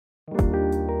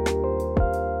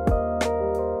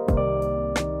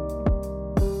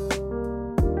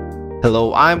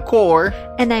Hello, I'm Core,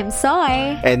 And I'm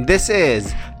Soy. and this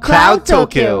is Cloud Cloud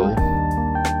Tokyo. Tokyo.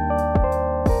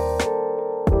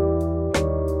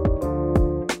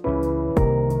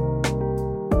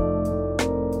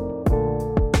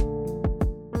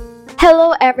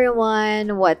 Hello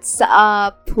everyone, what's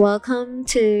up? Welcome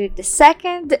to the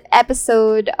second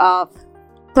episode of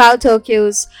Cloud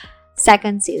Tokyo's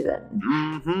second season.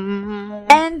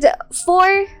 And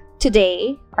for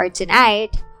today or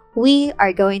tonight, we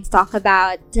are going to talk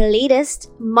about the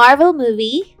latest Marvel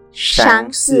movie,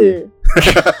 Shang. Shang-Chi.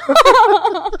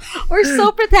 We're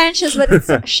so pretentious, but it's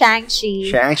Shang-Chi.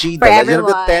 Shang-Chi, For the Legend of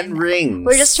the everyone. Ten Rings.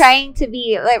 We're just trying to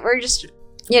be like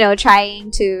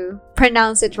trying to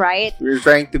pronounce it right. We're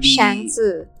trying to be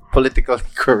Shang-Chi. politically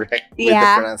correct with the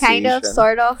Yeah, pronunciation. kind of,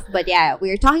 sort of, but yeah,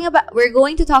 we're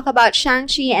going to talk about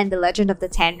Shang-Chi and the Legend of the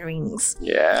Ten Rings.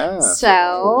 Yeah.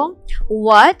 So,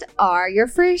 what are your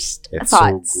first It's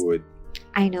thoughts? so good.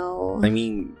 I know. I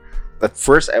mean, at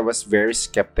first I was very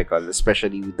skeptical,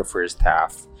 especially with the first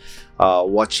half.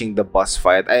 Watching the boss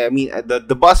fight. I mean,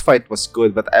 the boss fight was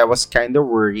good, but I was kind of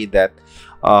worried that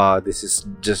this is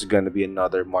just gonna be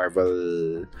another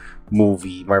Marvel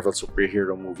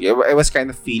superhero movie. I was kind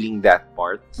of feeling that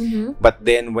part. Mm-hmm. But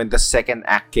then when the second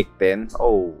act kicked in,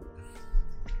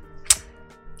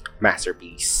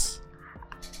 masterpiece.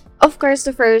 Of course,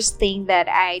 the first thing that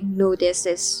I noticed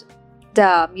is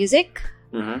the music.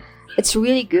 Mm-hmm. It's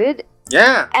really good,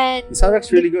 Yeah, and the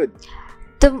soundtrack's really good.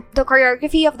 the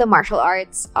choreography of the martial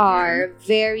arts are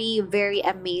very, very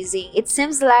amazing. It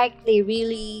seems like they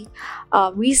really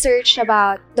researched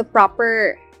about the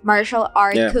proper martial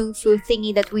art kung fu thingy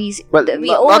that we But we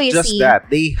not always just see. that.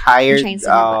 They hired Chinese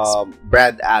cinemas.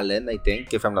 Brad Allen, I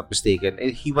think, if I'm not mistaken.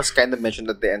 He was kind of mentioned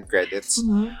at the end credits.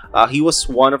 Mhm. He was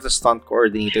one of the stunt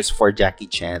coordinators for Jackie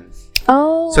Chan.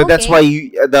 Oh, So that's okay.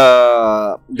 why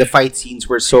the fight scenes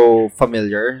were so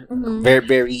familiar. Mhm. Very,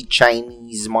 very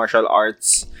Chinese martial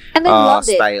arts And I loved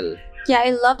it. style. Yeah, I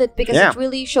loved it because Yeah. it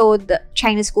really showed the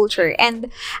Chinese culture. And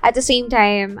at the same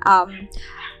time,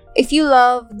 if you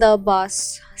love the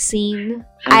boss scene,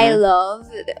 I love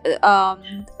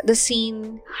the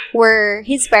scene where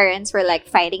his parents were like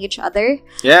fighting each other.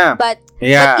 Yeah. But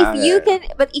Yeah.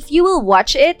 but if you will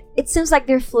watch it, it seems like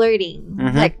they're flirting.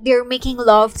 Mhm. Like they're making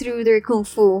love through their kung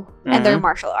fu and their Mhm.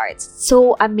 martial arts.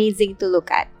 So amazing to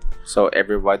look at. So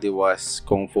everybody was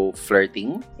kung fu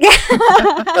flirting.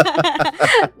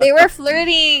 They were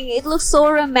flirting. It looked so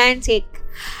romantic.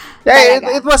 Yeah,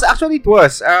 Talaga. it was.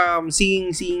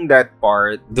 Seeing that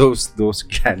part, those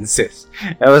glances.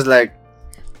 I was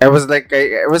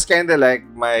kind of like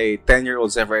my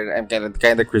 10-year-old self, and I'm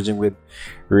kind of cringing with,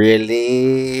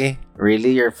 really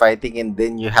you're fighting and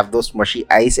then you have those mushy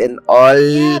eyes and all.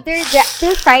 Yeah,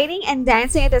 they're fighting and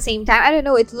dancing at the same time. I don't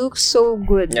know. It looks so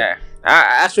good. Yeah.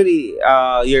 Actually,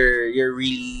 you're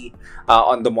really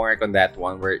on the mark on that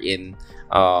one. Wherein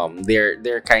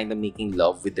they're kind of making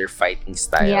love with their fighting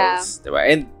styles. Yeah. Diba?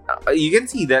 And you can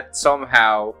see that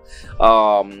somehow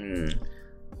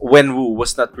Wenwu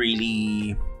was not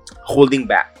really holding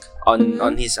back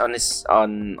on his attacks.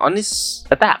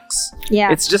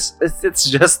 Yeah. It's just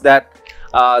that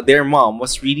their mom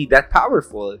was really that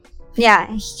powerful.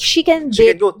 Yeah. She can She beat.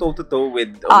 can go toe to toe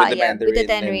with the yeah, Mandarin with the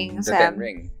Ten and Rings, the Ten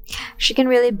Ring. She can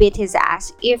really beat his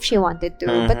ass if she wanted to.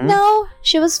 But Mhm. no,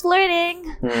 she was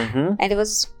flirting, Mm-hmm. and it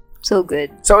was so good.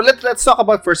 So let's talk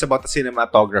about the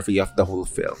cinematography of the whole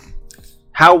film.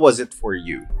 How was it for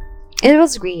you? It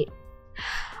was great.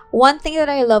 One thing that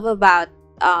I love about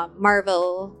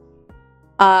Marvel,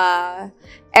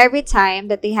 every time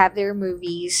that they have their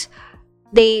movies,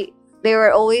 they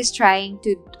were always trying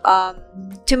to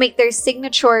make their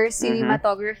signature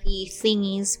cinematography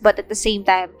thingies, but at the same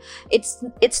time,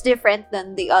 it's different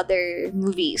than the other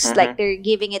movies. Mhm. Like they're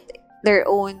giving it their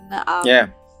own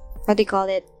what do you call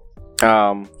it?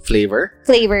 Flavor.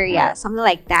 Flavor, Yeah. something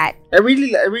like that. I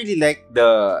really like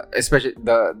especially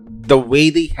the way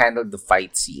they handled the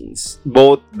fight scenes.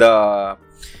 Both the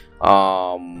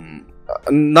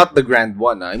not the grand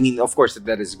one. I mean, of course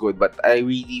that is good, but I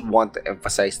really want to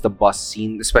emphasize the boss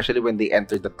scene, especially when they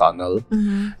enter the tunnel.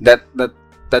 Mhm. That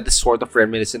is sort of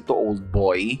reminiscent to Old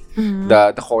Boy, Mhm.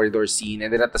 the corridor scene,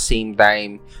 and then at the same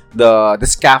time the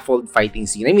scaffold fighting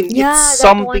scene. I mean, Yeah, it's that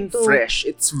something one too. fresh.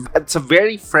 It's a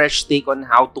very fresh take on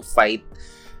how to fight.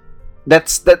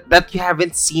 That you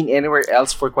haven't seen anywhere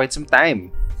else for quite some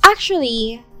time.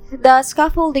 Actually, the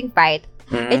scaffolding fight,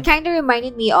 Mm-hmm. it kind of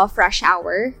reminded me of Rush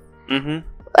Hour. Mm-hmm.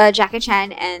 Jackie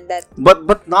Chan and that, But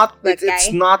not That it's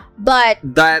guy. not but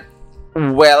that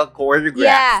well choreographed.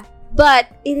 yeah, but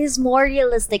it is more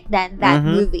realistic than that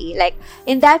Mhm. movie. Like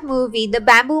in that movie, the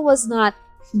bamboo was not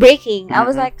breaking. I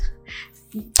was Mhm. like,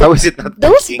 How is it not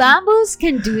those breaking? bamboos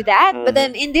can do that, but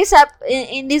then in this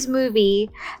in this movie,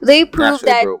 they prove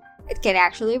Actually that broke. it can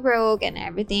actually broke and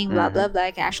everything, blah blah blah.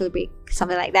 It can actually break,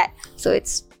 something like that. So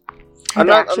it's they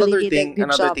actually Another did a thing, good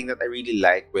another job. thing that I really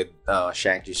like with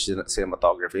Shang-Chi's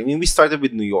cinematography. I mean, we started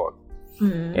with New York.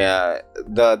 Mhm. Yeah,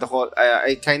 the whole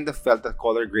I kind of felt the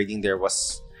color grading there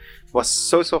was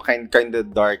so kind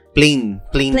of dark, plain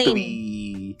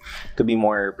to be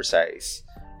more precise.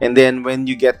 And then when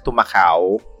you get to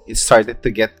Macau, it started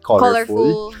to get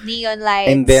colorful. Neon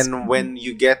lights, And then when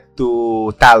you get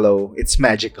to Talo, it's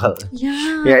magical.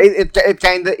 yeah, Yeah, it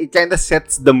kind of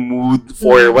sets the mood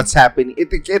for what's happening.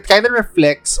 It kind of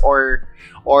reflects or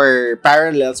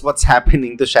parallels what's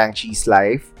happening to Shang-Chi's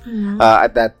life.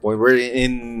 At that point, we're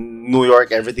in New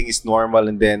York, everything is normal,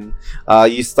 and then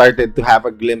you started to have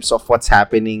a glimpse of what's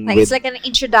happening. like with, it's like an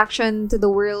introduction to the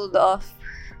world of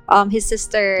his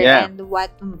sister Yeah. and what.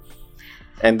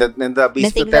 and the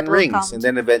Beast thing of that Ten will Rings, come. and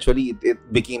then eventually it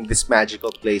became this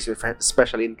magical place,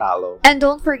 especially in Talo. And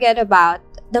don't forget about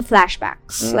the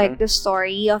flashbacks, Mhm. like the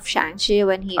story of Shang-Chi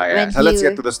when he So let's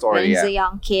get to the when story. he's Yeah. a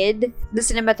young kid. The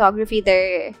cinematography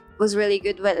there was really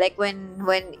good. Like when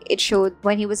it showed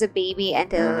when he was a baby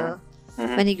until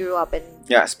Mhm. when he grew up and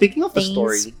Yeah, speaking of the things.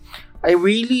 story, I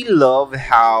really love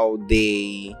how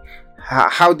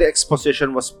how the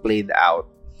exposition was played out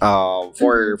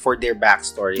for their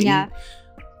backstory. yeah,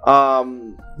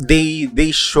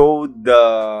 They showed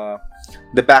the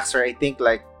backstory, I think,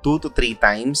 like 2 to 3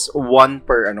 times, one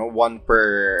per one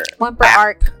per act.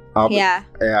 arc. Um, Yeah,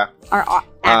 yeah. or act.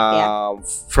 Yeah,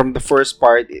 From the first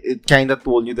part, it kind of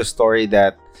told you the story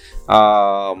that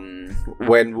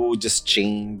when Wu just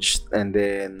changed, and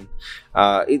then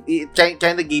it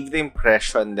kind of gave the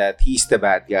impression that he's the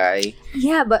bad guy.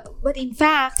 yeah, but in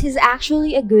fact, he's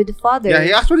actually a good father. Yeah,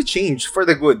 he actually changed for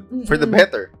the good, for the Mm-mm.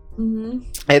 better. Mhm.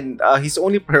 And his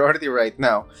only priority right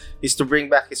now is to bring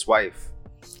back his wife,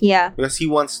 Yeah, because he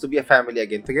wants to be a family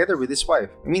again together with his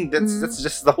wife. I mean, that's Mhm. that's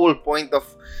just the whole point of.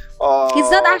 he's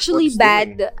not what actually he's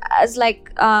doing. bad as like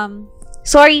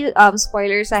sorry,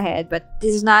 spoilers ahead, but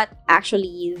he's not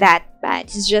actually that bad.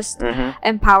 He's just Mhm.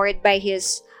 empowered by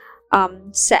his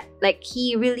like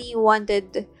he really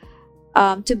wanted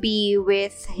to be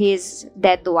with his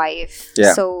dead wife.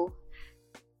 Yeah. So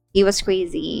he was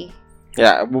crazy.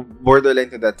 Yeah, borderline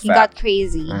to that He fact. got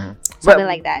crazy. Mhm. Something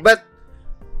like that. But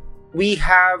we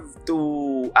have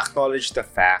to acknowledge the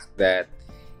fact that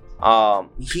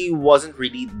he wasn't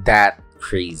really that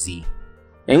crazy.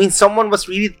 I mean, someone was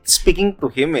really speaking to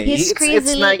him. He's It's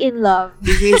crazily like in love.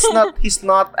 he's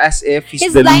not as if he's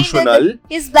He's delusional.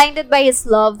 He's blinded by his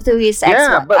love to his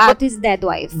to his dead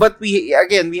wife. But we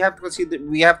have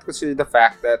to consider the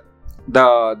fact that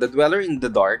the dweller in the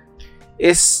dark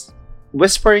is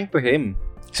whispering to him.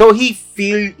 So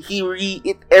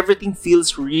everything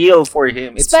feels real for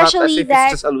him. It's not as Especially if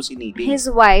that it's just hallucinating. His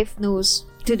wife knows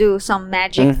to do some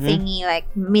magic Mhm. thingy, like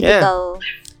mythical.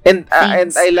 And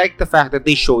things. I like the fact that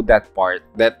they showed that part,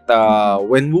 that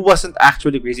when Wu wasn't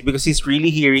actually crazy, because he's really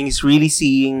hearing, he's really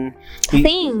seeing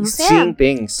Things, he's seeing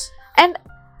things. And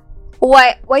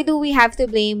why do we have to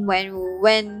blame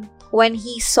when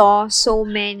he saw so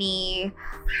many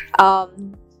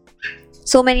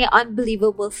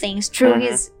unbelievable things through Mhm.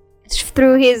 his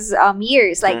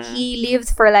years, like Mhm. he lived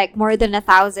for like more than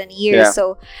 1,000 years. Yeah.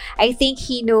 So I think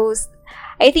he knows.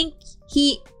 I think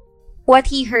what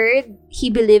he heard, he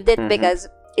believed it Mhm. because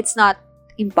it's not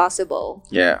impossible.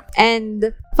 Yeah.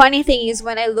 And funny thing is,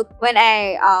 when I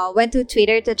went to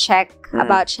Twitter to check Mhm.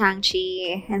 about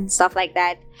Shang-Chi and stuff like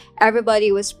that,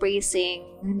 everybody was praising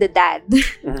the dad.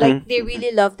 Like they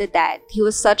really loved the dad. He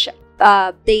was such.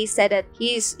 They said that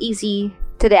he's easy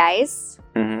to the eyes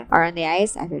Mhm. or on the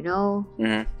eyes. I don't know,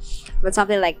 Mhm. but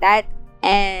something like that.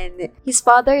 And his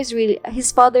father's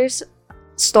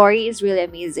story is really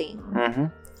amazing. Mm-hmm.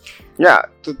 Yeah,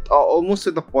 almost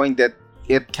to the point that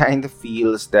it kind of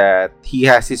feels that he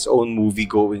has his own movie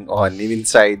going on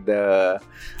inside the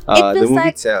feels movie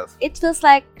like- itself. It feels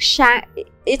like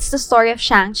it's the story of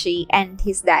Shang-Chi and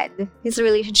his dad, his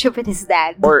relationship with his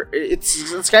dad. Or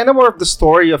it's kind of more of the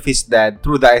story of his dad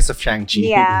through the eyes of Shang-Chi.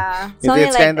 Yeah, it's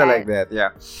something kind of that. like that. Yeah.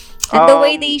 And the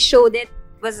way they showed it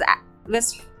was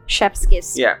chef's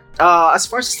kiss. Yeah. As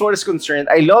far as the story is concerned,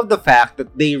 I love the fact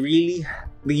that they really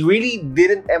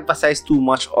didn't emphasize too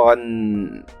much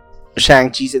on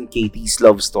Shang-Chi's and Katie's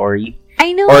love story.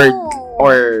 I know.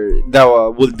 Or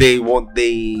the will they, won't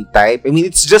they type. I mean,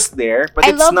 it's just there, but I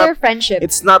it's love not. their friendship.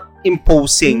 It's not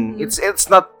imposing. Mhm. It's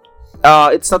not.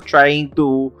 It's not trying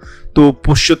to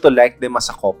push you to like them as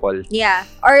a couple. Yeah,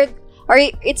 or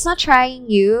it's not trying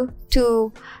you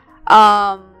to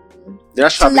um They're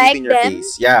not to shoving it like in your them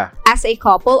face. Yeah. as a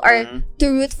couple, or Mhm. to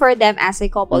root for them as a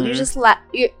couple. You Mhm. just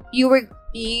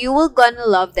you will gonna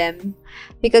love them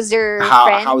because they're How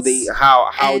friends. they how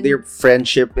and- their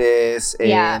friendship is,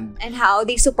 Yeah, and and how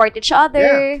they support each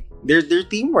other. their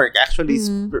teamwork actually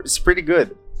Mhm. is pretty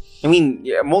good. I mean,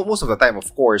 yeah, most of the time,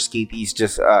 of course, Katie's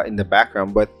just in the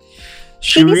background, but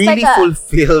she Katie's really like a-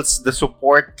 fulfills the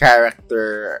support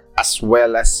character as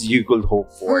well as you could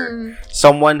hope for. Mm.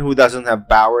 Someone who doesn't have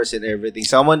powers and everything.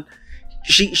 Someone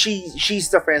she's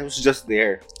the friend who's just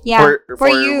there Yeah, for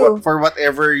you. for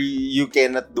whatever you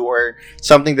cannot do, or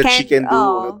something that she can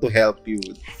do to help you.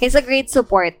 It's a great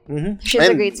support. Mm-hmm. She's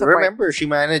a great support. Remember, she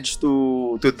managed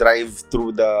to drive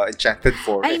through the enchanted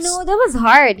forest. I know that was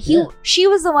hard. She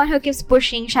was the one who keeps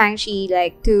pushing Shang-Chi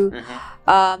like to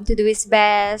do his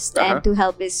best and to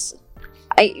help his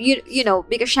you know,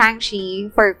 because Shang-Chi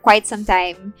for quite some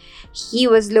time he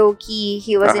was low key.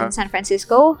 He was in San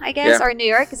Francisco, I guess, or New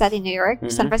York. Is that in New York?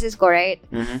 San Francisco, right?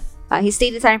 He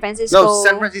stayed in San Francisco. No,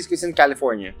 San Francisco is in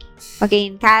California. Okay,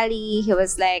 in Cali, he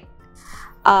was like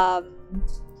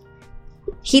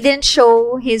he didn't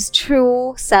show his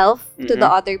true self to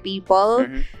the other people.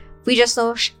 We just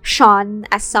know Sean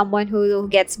as someone who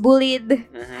gets bullied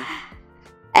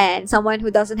and someone who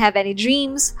doesn't have any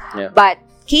dreams. But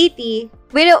Katie,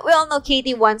 we all know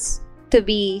Katie wants to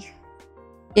be,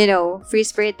 you know,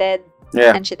 free-spirited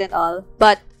and shit and all.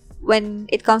 But when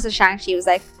it comes to Shang, she was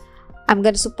like, I'm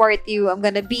gonna support you. I'm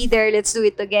gonna be there. Let's do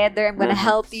it together. I'm gonna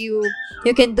help you.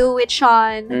 You can do it,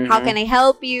 Sean. How can I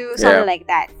help you? Something like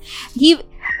that. It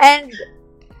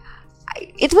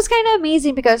was kind of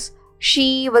amazing because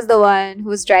she was the one who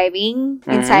was driving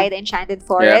inside the enchanted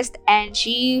forest, and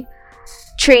she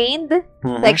trained,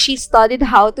 like she studied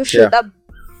how to shoot an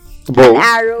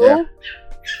arrow,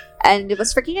 and it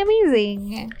was freaking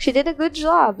amazing. She did a good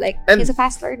job. Like, he's a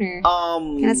fast learner.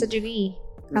 He has a degree.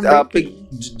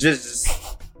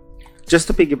 Just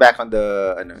to piggyback on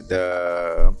the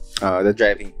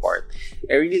driving part,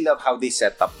 I really love how they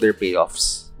set up their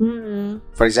payoffs.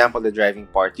 For example, the driving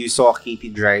part, you saw Katie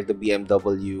drive the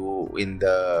BMW in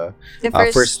the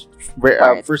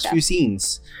first few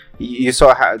scenes. You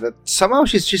saw how that somehow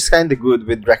she's just kind of good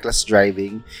with reckless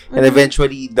driving, and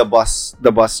eventually the bus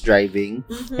driving,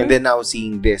 and then now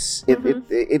seeing this,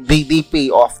 they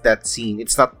pay off that scene.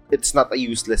 It's not a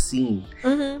useless scene.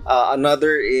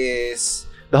 Another is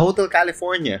the Hotel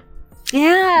California.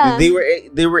 Yeah, they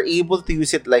were able to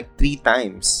use it like 3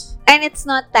 times, and it's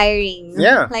not tiring.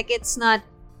 Yeah, like it's not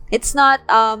it's not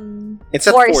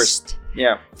forced.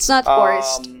 Yeah, it's not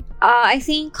forced. I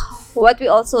think what we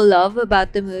also love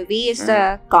about the movie is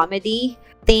the comedy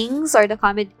things, or the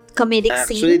comedic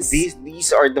Actually, scenes.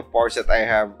 these are the parts that I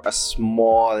have a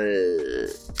small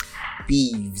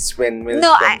peeves when it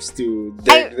comes to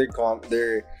their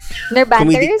comedic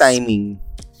banters? timing.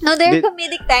 No, their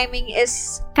comedic timing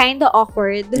is kind of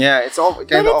awkward. Yeah, it's all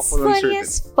kind of awkward and funny uncertain.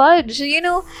 as fudge. You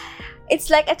know,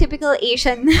 it's like a typical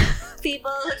Asian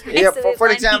people. Yeah, for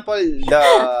example,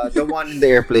 the one in the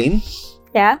airplane.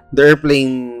 Yeah. The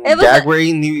airplane gag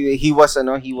wherein he was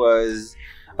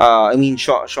I mean,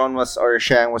 Sean was, or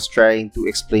Shang was trying to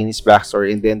explain his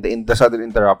backstory, and then the sudden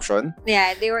interruption.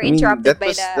 Yeah, they were interrupted by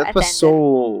the attendant. That was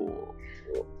so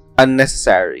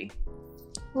unnecessary.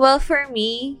 Well, for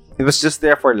me, it was just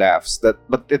there for laughs. But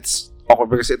it's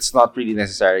awkward because it's not really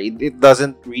necessary. It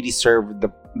doesn't really serve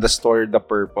the story, the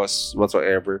purpose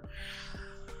whatsoever.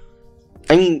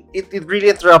 I mean, it really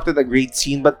interrupted a great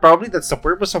scene, but probably that's the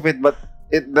purpose of it. But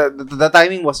the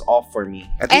timing was off for me,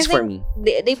 at least for me.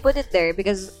 They put it there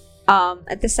because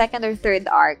at the second or third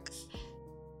arc,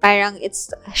 parang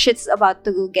shit's about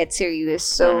to get serious,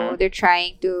 so they're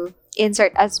trying to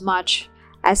insert as much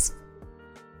as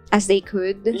they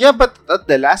could. Yeah, but at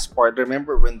the last part,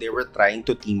 remember when they were trying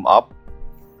to team up?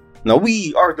 No,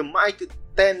 we are the mighty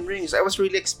 10 rings. I was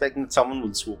really expecting that someone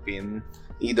would swoop in,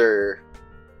 either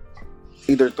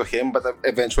to him, but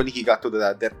eventually he got to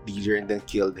that dealer and then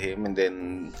killed him, and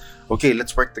then okay,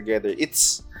 let's work together.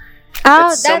 That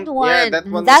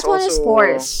one is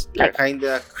forced. Like, kind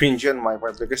of cringy on my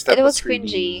part because that was really,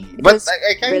 cringy. But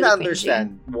I kind of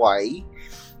understand why.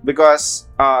 Because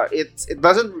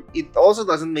it also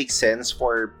doesn't make sense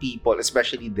for people,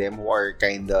 especially them who are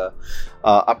kind of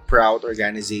a proud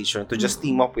organization, to just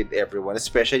team up with everyone,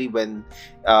 especially when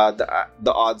the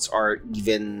odds are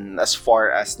even as far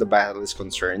as the battle is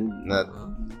concerned.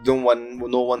 No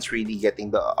one's really getting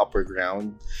the upper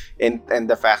ground, and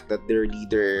the fact that their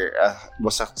leader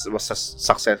was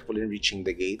successful in reaching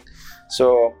the gate.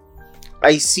 So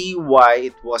I see why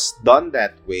it was done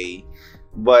that way,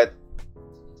 but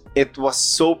it was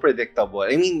so predictable.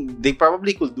 I mean, they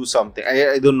probably could do something.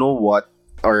 I don't know what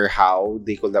or how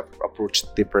they could have approached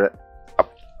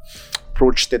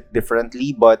it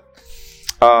differently, but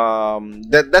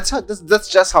that's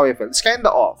just how I felt. It's kind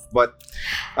of off, but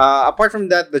apart from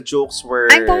that, the jokes were.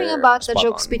 I'm talking about the spot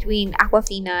jokes on. between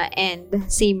Aquafina and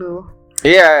Simu.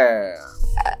 Yeah.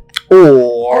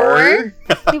 Or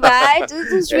Diba? It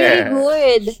was really Yeah.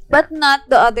 good. But not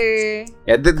the other...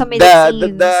 yeah, comedic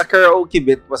scenes. the karaoke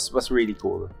bit was really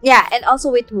cool. Yeah, and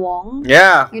also with Wong.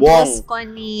 Yeah, It was Wong.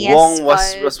 funny as Wong was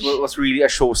fudge. really a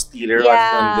show stealer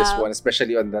on this one,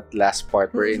 especially on that last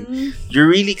part wherein Mhm. you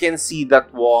really can see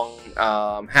that Wong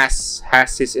has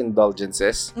his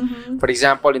indulgences. Mhm. For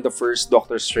example, in the first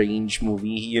Doctor Strange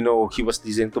movie, he was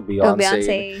listening to Oh, Beyonce.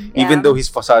 Beyonce. Even yeah. though his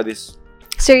facade is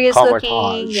Serious looking.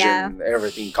 camouflage Yeah. and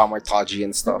everything, camouflage and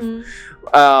stuff. Mhm.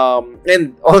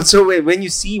 And also when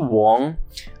you see Wong,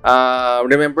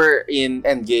 remember in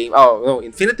Endgame,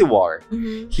 Infinity War,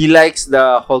 Mhm. he likes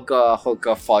the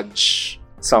Hulka fudge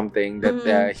something that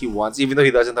Mhm. he wants, even though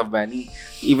he doesn't have money.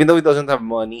 Even though he doesn't have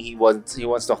money, he wants to. He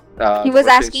was Doctor Strange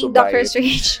to asking buy Doctor it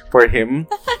Strange. for him.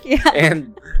 Yeah.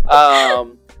 And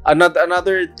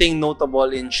another thing notable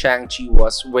in Shang-Chi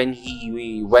was when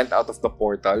he went out of the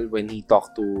portal, when he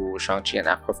talked to Shang-Chi and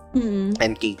Mhm.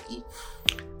 and Katie.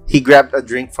 He grabbed a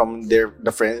drink from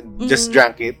the friend, just Mhm.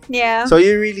 drank it. Yeah. So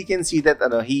you really can see that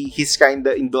he's kind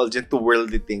of indulgent to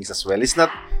worldly things as well. It's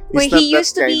not. Wait, not he that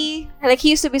used to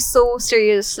kind- be so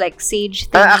serious, like sage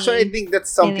thingy. Actually, I think that's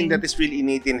something feeling. that is really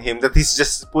innate in him. That he's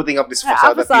just putting up this Ah,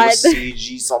 facade that he was facade.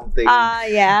 sagey something.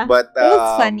 Yeah. But It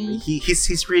was funny.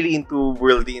 He's really into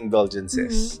worldly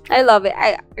indulgences. Mhm. I love it.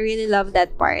 I really love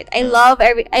that part. I love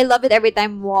it every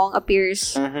time Wong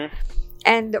appears. Mm-hmm.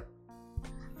 And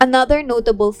another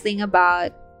notable thing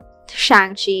about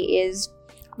Shang-Chi is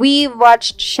we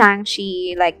watched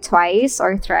Shang-Chi like twice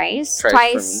or thrice.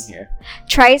 Twice for me, yeah.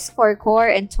 Twice for Core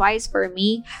and twice for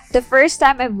me. The first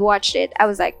time I watched it, I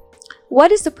was like,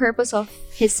 what is the purpose of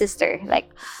his sister? Like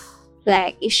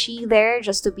is she there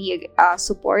just to be a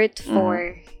support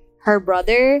for her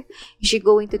brother? Is she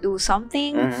going to do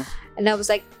something? Mhm. And I was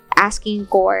like asking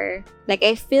Core, like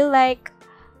I feel like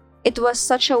it was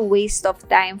such a waste of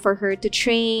time for her to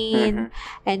train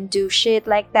and do shit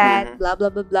like that, Mhm. blah blah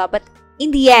blah blah. But in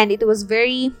the end, it was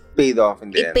very Paid off in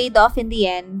the it end. paid off in the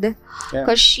end Yeah.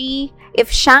 because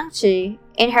if Shang-Chi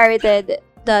inherited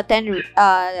the 10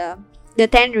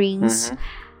 rings, Mhm.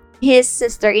 his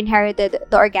sister inherited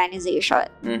the organization,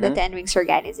 the Mhm. 10 rings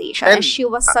organization, And- and she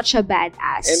was such a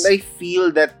badass. And I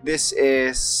feel that this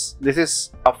is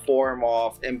a form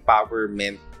of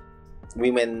empowerment,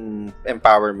 women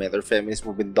empowerment or feminist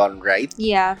movement done right.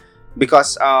 yeah.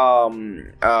 Because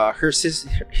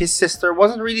his sister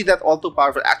wasn't really that all too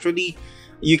powerful. Actually,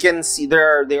 you can see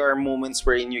there are moments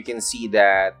wherein you can see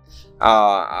that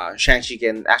Shang-Chi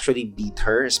can actually beat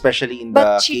her, especially in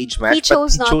But the cage match. he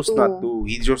chose but he not chose to. not to.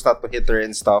 He chose not to hit her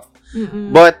and stuff.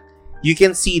 Mm-mm. But you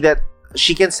can see that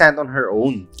she can stand on her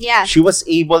own. Yeah. She was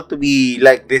able to be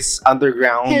like this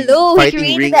underground Hello, he fighting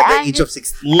created ring the at the ang- age of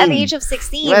 16. At the age of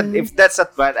 16. But if that's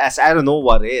not badass, I don't know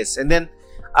what is. And then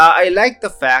I like the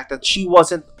fact that she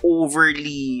wasn't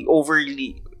overly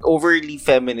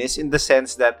feminist in the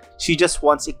sense that she just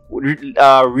wants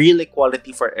real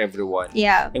equality for everyone.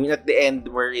 yeah. I mean, at the end,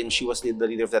 wherein she was the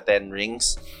leader of the 10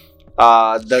 rings,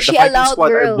 the She fighting allowed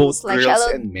squad are girls, both like, she girls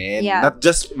allowed- and men, yeah. not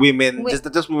just women, Wi-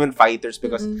 not just women fighters,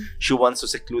 because Mm-mm. she wants to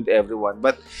seclude everyone.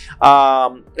 But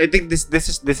I think this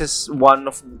is one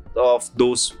of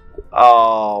those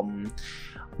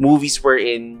movies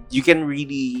wherein you can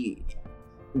really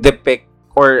depict,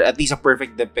 or at least a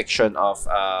perfect depiction of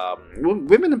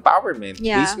women empowerment.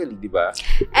 Yeah. Basically, diba?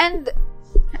 And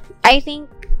I think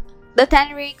the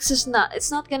 10 rings it's not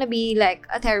gonna be like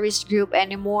a terrorist group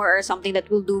anymore or something that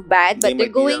will do bad, but They they're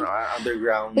might be going an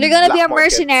underground. they're gonna be a black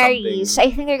market mercenaries.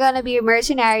 something. I think they're gonna be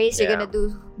mercenaries. They're Yeah. gonna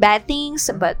do bad things,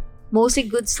 but mostly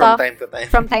good From stuff time to time.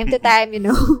 from time to time, you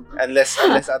know. unless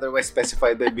otherwise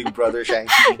specified by Big Brother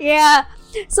Shang-Chi. Yeah.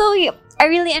 So yeah, I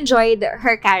really enjoyed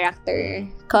her character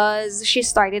because she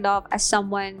started off as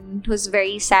someone who's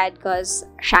very sad because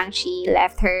Shang-Chi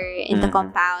left her in the Mhm.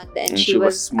 compound and And she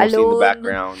was mostly in the alone.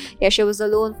 background. Yeah, she was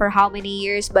alone for how many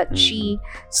years, but she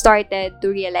started to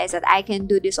realize that I can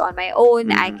do this on my own.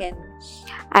 Mhm.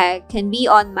 I can be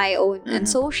on my own. And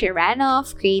Mhm. so she ran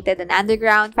off, created an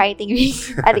underground fighting ring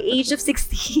at the age of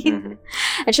 16. Mhm.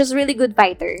 And she's a really good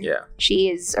fighter. Yeah. She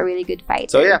is a really good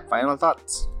fighter. So yeah, final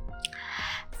thoughts.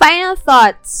 Final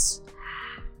thoughts.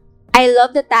 I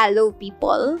love the Talo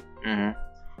people Mm-hmm.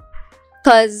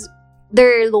 because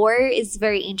their lore is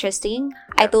very interesting.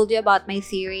 I Yeah. told you about my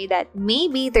theory that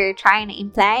maybe they're trying to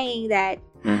implying that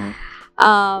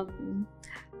Mm-hmm.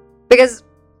 because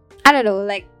I don't know,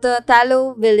 like the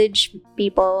Talo village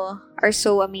people are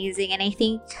so amazing, and I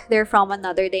think they're from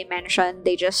another dimension.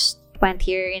 They just went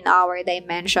here in our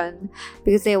dimension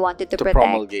because they wanted to To protect.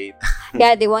 promulgate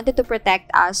Yeah, they wanted to protect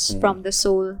us from the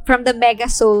soul, from the mega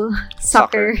soul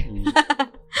sucker.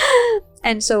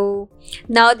 And so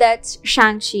now that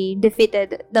Shang-Chi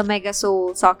defeated the mega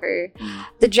soul sucker,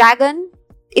 the dragon,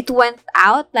 it went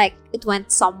out, like it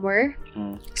went somewhere.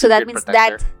 So that Secret means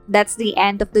protector. that's the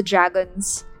end of the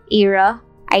dragon's era,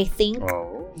 I think.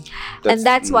 Oh, And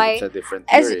that's why, it's a different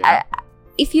as theory. Huh?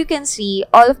 if you can see,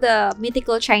 all of the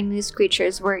mythical Chinese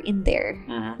creatures were in there,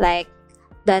 like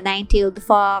the nine-tailed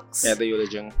fox, Yeah, the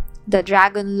Yulajing. the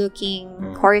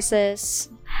dragon-looking horses,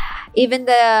 even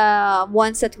the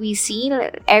ones that we see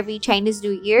every Chinese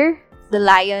New Year, the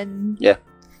lion, Yeah.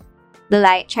 the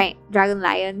dragon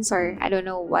lions, or I don't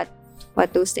know what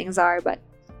those things are, but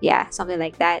yeah, something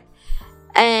like that.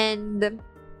 And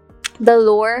the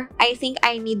lore, I think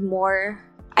I need more.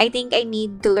 I think I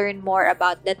need to learn more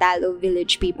about the Talo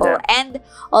village people, Yeah. and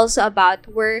also about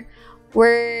where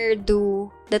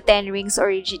do the Ten Rings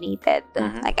originated.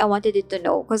 Like, I wanted it to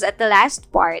know, because at the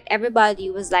last part, everybody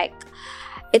was like,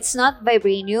 it's not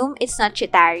vibranium, it's not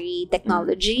Chitari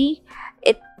technology,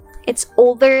 it's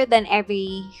older than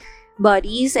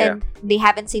everybody's, and they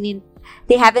haven't seen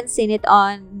it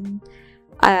on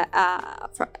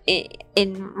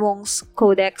in Wong's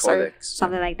codex or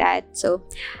something like that. So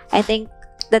I think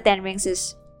the Ten Rings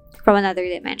is from another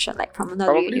dimension, like from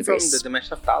another Probably universe. from the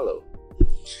dimension of Talo.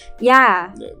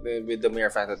 Yeah. With the mere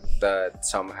fact that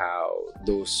somehow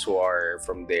those who are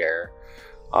from there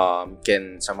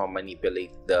can somehow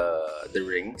manipulate the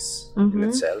rings in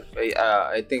itself.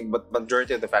 I think, but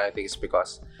majority of the fact I think is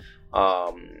because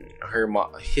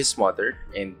his mother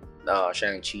and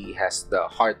Shang-Chi has the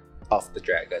heart of the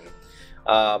dragon.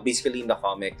 Basically in the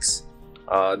comics,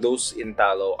 those in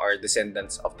Talo are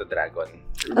descendants of the dragon,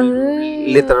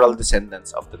 literal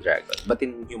descendants of the dragon, but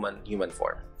in human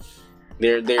form.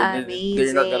 They're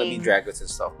not gonna be dragons and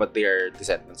stuff, but they are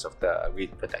descendants of the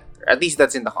Great Protector. At least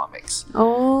that's in the comics.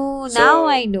 Oh, So- now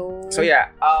I know. So yeah,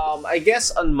 I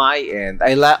guess on my end,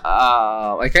 I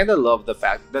kind of love the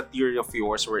fact that theory of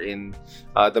yours were in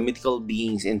the mythical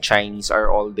beings in Chinese are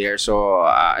all there. So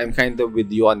I'm kind of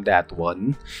with you on that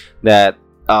one. That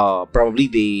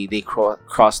probably they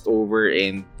crossed over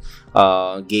and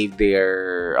gave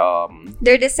their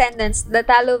descendants, the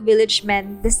Talo village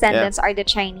men descendants, are the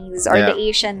Chinese or the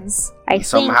Asians. I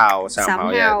somehow think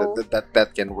yeah,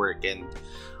 that can work. And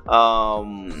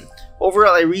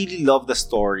overall, I really love the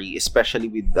story, especially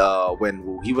with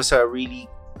Wenwu. He was a really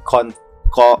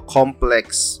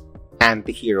complex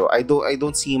anti-hero. I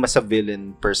don't see him as a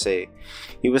villain per se.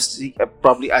 He was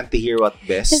probably anti-hero at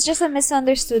best. He's just a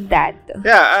misunderstood dad.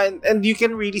 Yeah, and you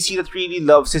can really see that really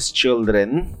loves his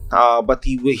children. But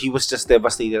he was just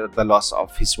devastated at the loss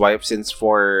of his wife, since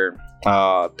for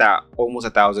almost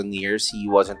 1,000 years he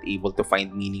wasn't able to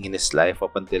find meaning in his life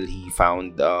up until he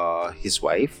found his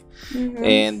wife.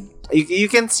 And you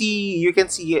can see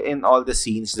in all the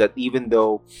scenes that even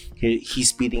though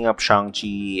he's beating up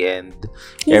Shang-Chi and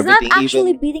He's everything, not actually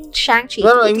even beating Shang-Chi.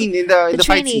 no, I mean in the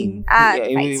fight training. scene. The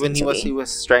fight When scenes, he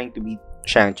was trying to beat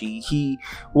Shang-Chi, he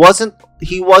wasn't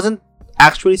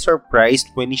actually surprised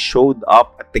when he showed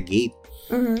up at the gate.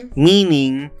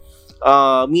 Meaning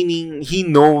he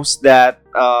knows that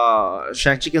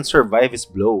Shang-Chi can survive his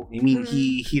blow. I mean,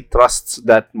 he trusts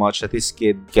that much that his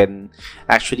kid can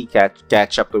actually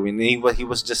catch up to him. He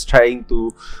was just trying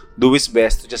to do his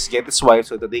best to just get his wife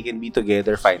so that they can be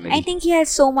together finally. I think he has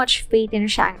so much faith in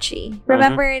Shang-Chi.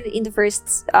 Remember in the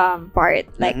first part,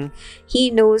 like he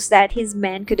knows that his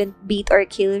men couldn't beat or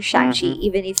kill Shang-Chi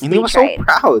even if And they he was tried. so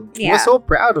proud. He was so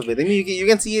proud of it. I mean, you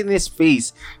can see it in his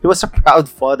face. He was a proud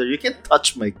father. You can't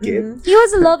touch my kid. He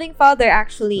was a loving father,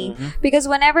 actually, because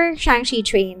whenever Shang-Chi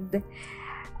trained,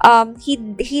 he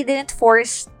didn't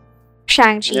force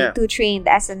Shang-Chi to train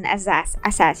as an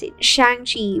assassin.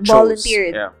 Shang-Chi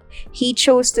volunteered. He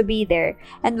chose to be there,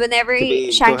 and whenever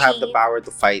Shang-Chi to have the power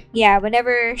to fight. Yeah,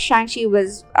 whenever Shang-Chi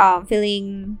was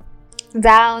feeling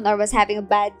down or was having a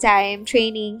bad time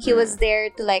training, he was there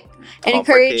to like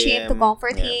encourage him, to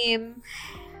comfort him,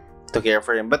 to care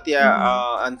for him. But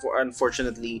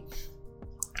unfortunately,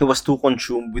 he was too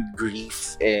consumed with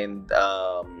grief and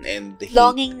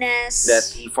longingness that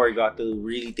he forgot to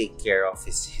really take care of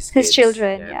his kids.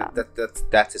 children.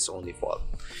 That's his only fault.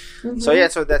 So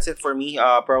so that's it for me.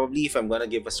 Probably if I'm gonna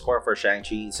give a score for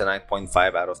Shang-Chi, it's a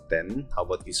 9.5 out of 10. How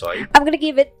about you, Soy? I'm gonna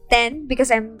give it then because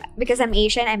I'm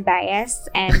Asian, I'm biased,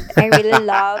 and I really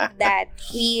love that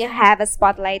we have a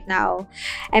spotlight now.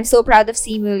 I'm so proud of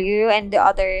Simu Liu and the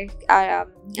other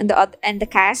and the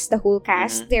cast, the whole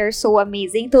cast. They're so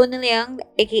amazing. Tony Leung,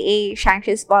 aka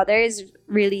Shang-Chi's father, is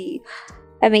really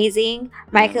amazing.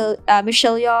 Michelle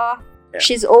Yeoh,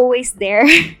 she's always there.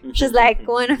 She's like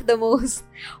one of the most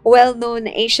well-known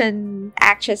Asian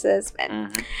actresses.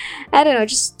 And I don't know,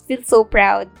 just feel so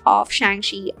proud of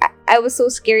Shang-Chi. I was so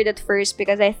scared at first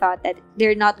because I thought that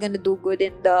they're not gonna do good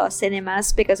in the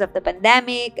cinemas because of the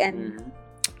pandemic. And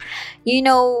you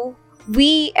know,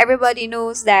 everybody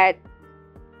knows that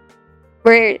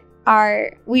we're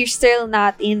still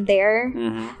not in there.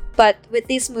 But with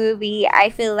this movie, I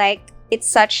feel like it's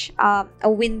such a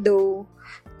window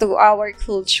to our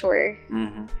culture,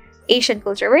 Asian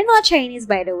culture. We're not Chinese,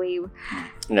 by the way.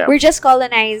 Yeah. We're just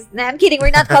colonized. No, I'm kidding.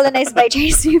 We're not colonized by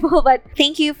Chinese people. But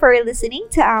thank you for listening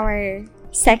to our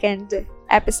second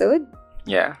episode.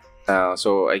 Yeah.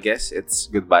 So I guess it's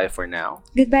goodbye for now.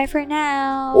 Goodbye for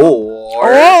now. Or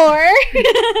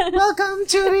Welcome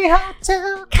to the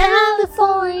Hotel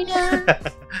California.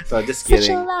 So just Such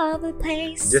kidding. a lovely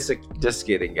place. Just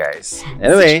kidding, guys.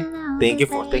 Anyway, thank you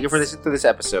for listening to this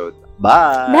episode.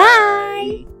 Bye.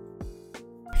 Bye.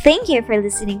 Thank you for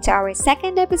listening to our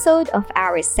second episode of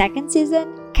our second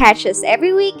season. Catch us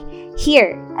every week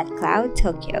here at Cloud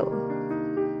Tokyo.